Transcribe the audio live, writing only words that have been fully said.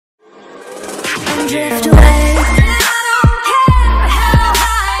drift away.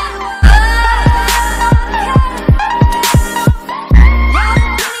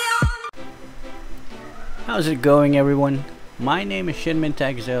 How's it going, everyone? My name is Shinmin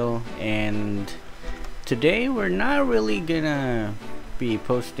Taxo, and today we're not really gonna be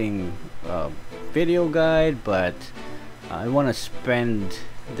posting a video guide, but I want to spend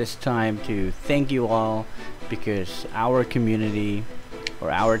this time to thank you all because our community or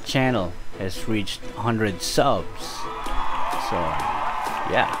our channel has reached 100 subs. So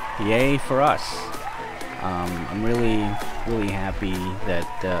yeah, yay for us. I'm really happy that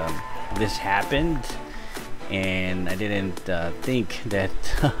this happened, and I didn't think that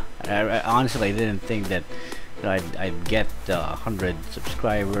I honestly didn't think that I'd get 100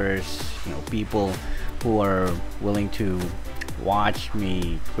 subscribers, people who are willing to watch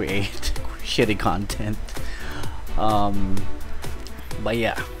me create shitty content. But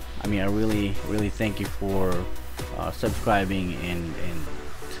yeah, I mean, I really thank you for subscribing, and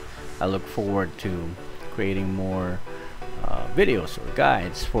I look forward to creating more videos or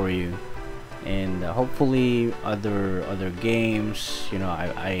guides for you, and hopefully other games.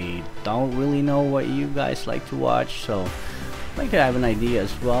 I don't really know what you guys like to watch, so I'd like to have an idea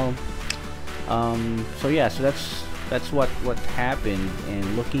as well. So yeah, so that's what happened.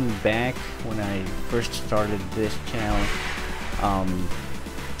 And looking back when I first started this channel,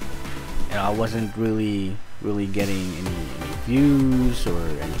 I wasn't really getting any views or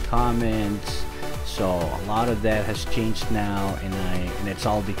any comments, so a lot of that has changed now, and it's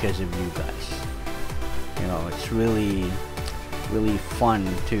all because of you guys. It's really fun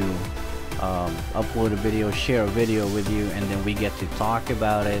to upload a video, share a video with you, and then we get to talk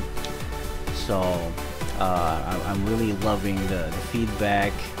about it. So I'm really loving the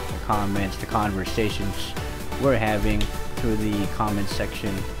feedback, the comments, the conversations we're having through the comment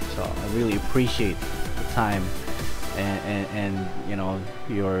section. So I really appreciate the time and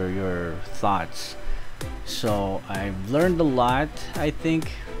your thoughts. So I've learned a lot, I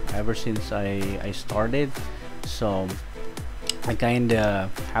think, ever since I started. So I kinda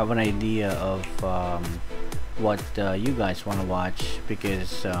have an idea of what you guys want to watch,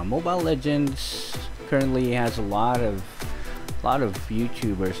 because Mobile Legends currently has a lot of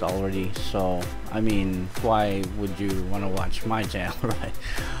YouTubers already. So I mean, why would you want to watch my channel, right?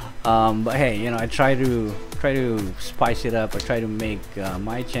 But hey, I try to spice it up. I try to make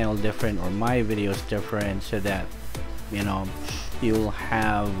my channel different, or my videos different, so that you'll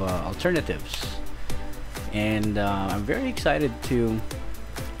have alternatives. And I'm very excited to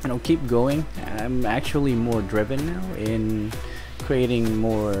keep going. I'm actually more driven now in creating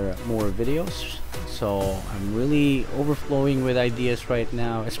more videos, so I'm really overflowing with ideas right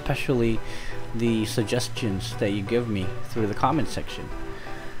now, especially the suggestions that you give me through the comment section.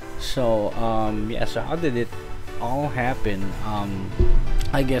 So yeah, so how did it all happen?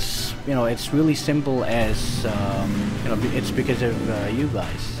 I guess it's really simple as it's because of you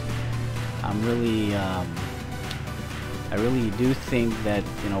guys. I really do think that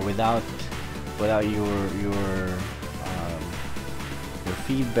without your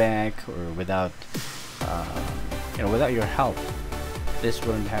feedback, or without your help, this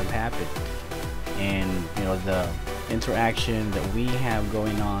wouldn't have happened. And the interaction that we have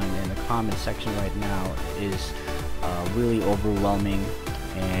going on in the comment section right now is really overwhelming.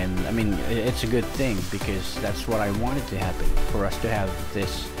 And I mean, it's a good thing, because that's what I wanted to happen, for us to have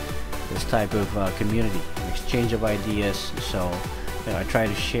this type of community, an exchange of ideas. So I try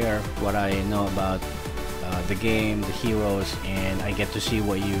to share what I know about the game, the heroes, and I get to see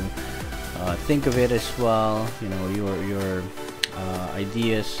what you think of it as well, your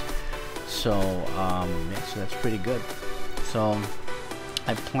ideas. So yeah, so that's pretty good. So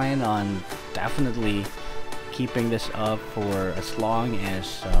I plan on definitely keeping this up for as long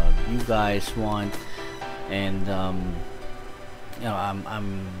as you guys want, and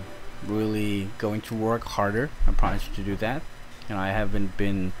I'm really going to work harder. I promise to do that. I haven't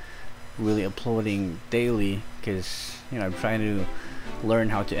been really uploading daily because I'm trying to learn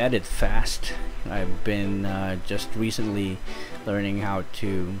how to edit fast. I've been just recently learning how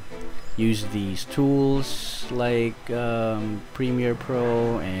to use these tools like Premiere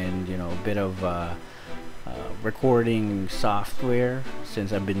Pro, and a bit of recording software,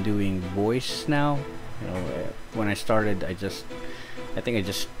 since I've been doing voice now. When I started, I think I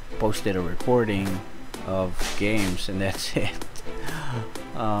just posted a recording of games, and that's it.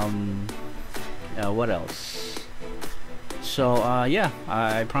 What else? So yeah,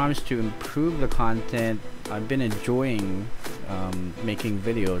 I promise to improve the content. I've been enjoying making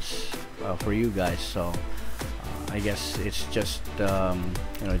videos for you guys, so I guess it's just you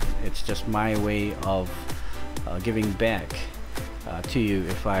know, it's just my way of giving back to you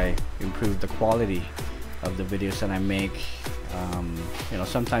if I improve the quality of the videos that I make. You know,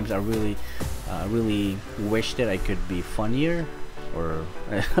 sometimes I really wish that I could be funnier or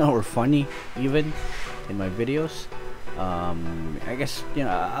or funny even in my videos. I guess, you know,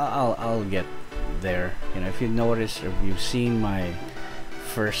 I'll get there. You know, if you notice or if you've seen my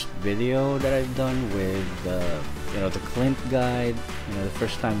first video that I've done with you know, the Clint guide, you know, the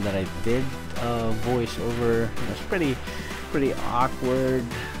first time that I did voiceover, you know, it's pretty awkward,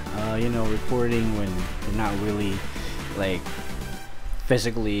 you know, recording when you're not really like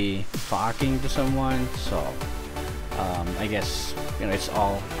physically talking to someone. So I guess, you know, it's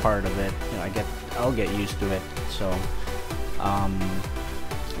all part of it. You know, I'll get used to it. So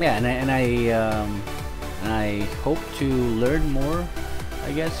yeah, and I hope to learn more,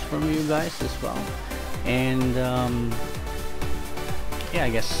 I guess, from you guys as well. And yeah, I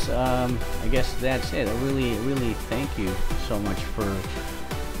guess that's it. I really thank you so much for,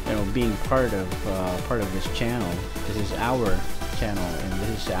 you know, being part of this channel. This is our channel and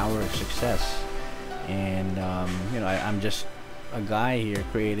this is our success. And you know, I'm just a guy here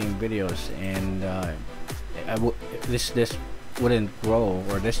creating videos, and this wouldn't grow,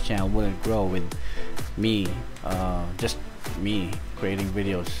 or this channel wouldn't grow with me, just me creating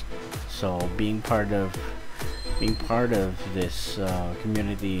videos. So being part of this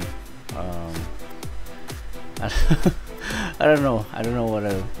community, I don't know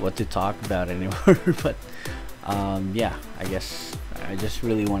what to talk about anymore. But yeah, I guess I just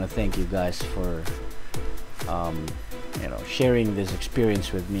really want to thank you guys for you know, sharing this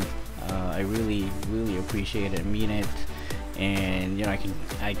experience with me. I really appreciate it, mean it. And you know,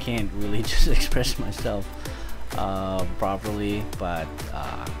 I can't really just express myself properly, but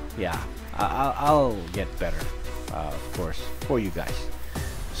yeah, I'll get better, of course, for you guys.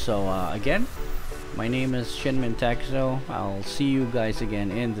 So again, my name is Shinmin Taxo. I'll see you guys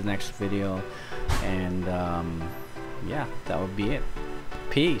again in the next video, and yeah, that would be it.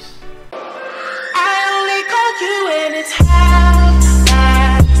 Peace.